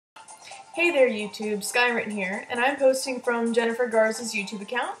Hey there YouTube, Skyrent here, and I'm posting from Jennifer Garza's YouTube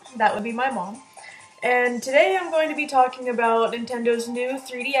account. That would be my mom. And today I'm going to be talking about Nintendo's new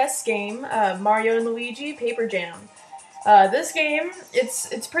 3DS game, Mario & Luigi Paper Jam. This game,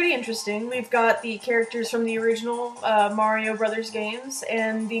 it's pretty interesting. We've got the characters from the original Mario Brothers games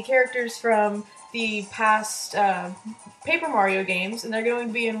and the characters from the past Paper Mario games, and they're going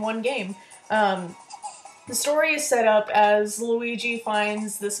to be in one game. The story is set up as Luigi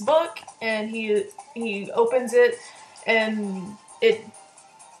finds this book, and he opens it, and it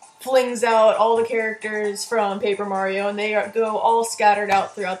flings out all the characters from Paper Mario, and they go all scattered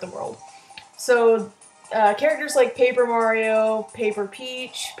out throughout the world. So characters like Paper Mario, Paper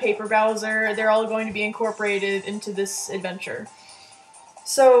Peach, Paper Bowser, they're all going to be incorporated into this adventure.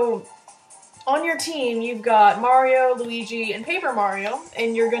 So on your team, you've got Mario, Luigi, and Paper Mario,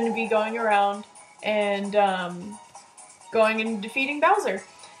 and you're going to be going around and going and defeating Bowser.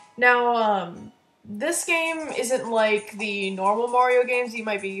 Now, this game isn't like the normal Mario games you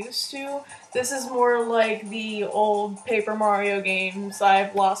might be used to. This is more like the old Paper Mario games.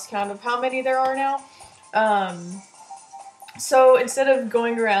 I've lost count of how many there are now. So instead of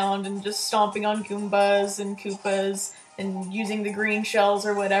going around and just stomping on Goombas and Koopas and using the green shells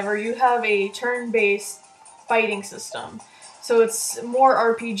or whatever, you have a turn-based fighting system. So it's more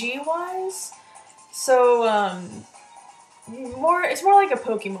RPG-wise. So, it's more like a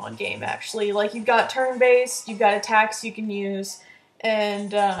Pokemon game, actually. Like, you've got turn-based, you've got attacks you can use,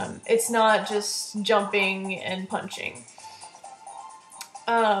 and it's not just jumping and punching.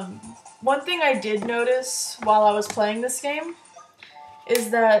 One thing I did notice while I was playing this game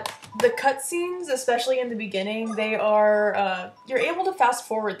is that the cutscenes, especially in the beginning, they are, you're able to fast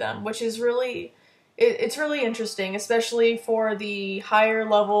forward them, which is really, it's really interesting, especially for the higher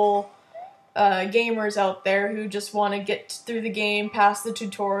level gamers out there who just want to get through the game, past the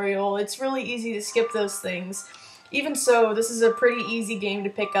tutorial. It's really easy to skip those things. Even so, this is a pretty easy game to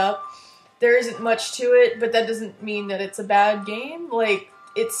pick up. There isn't much to it, but that doesn't mean that it's a bad game. Like,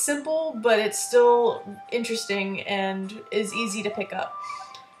 it's simple, but it's still interesting and is easy to pick up.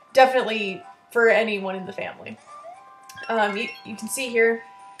 Definitely for anyone in the family. You can see here,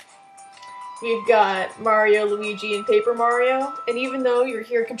 we've got Mario, Luigi, and Paper Mario, and even though you're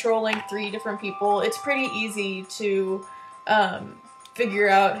here controlling 3 different people, it's pretty easy to figure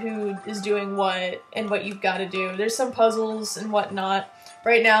out who is doing what and what you've got to do. There's some puzzles and whatnot.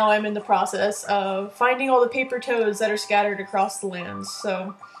 Right now I'm in the process of finding all the paper toads that are scattered across the lands,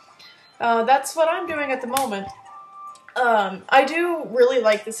 so that's what I'm doing at the moment. I do really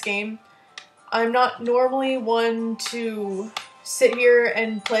like this game. I'm not normally one to sit here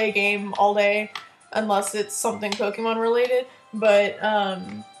and play a game all day unless it's something Pokemon related, but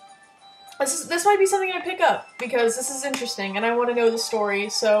this might be something I pick up because this is interesting and I want to know the story,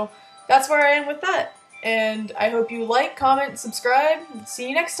 so that's where I am with that. And I hope you like, comment, subscribe. See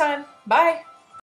you next time. Bye!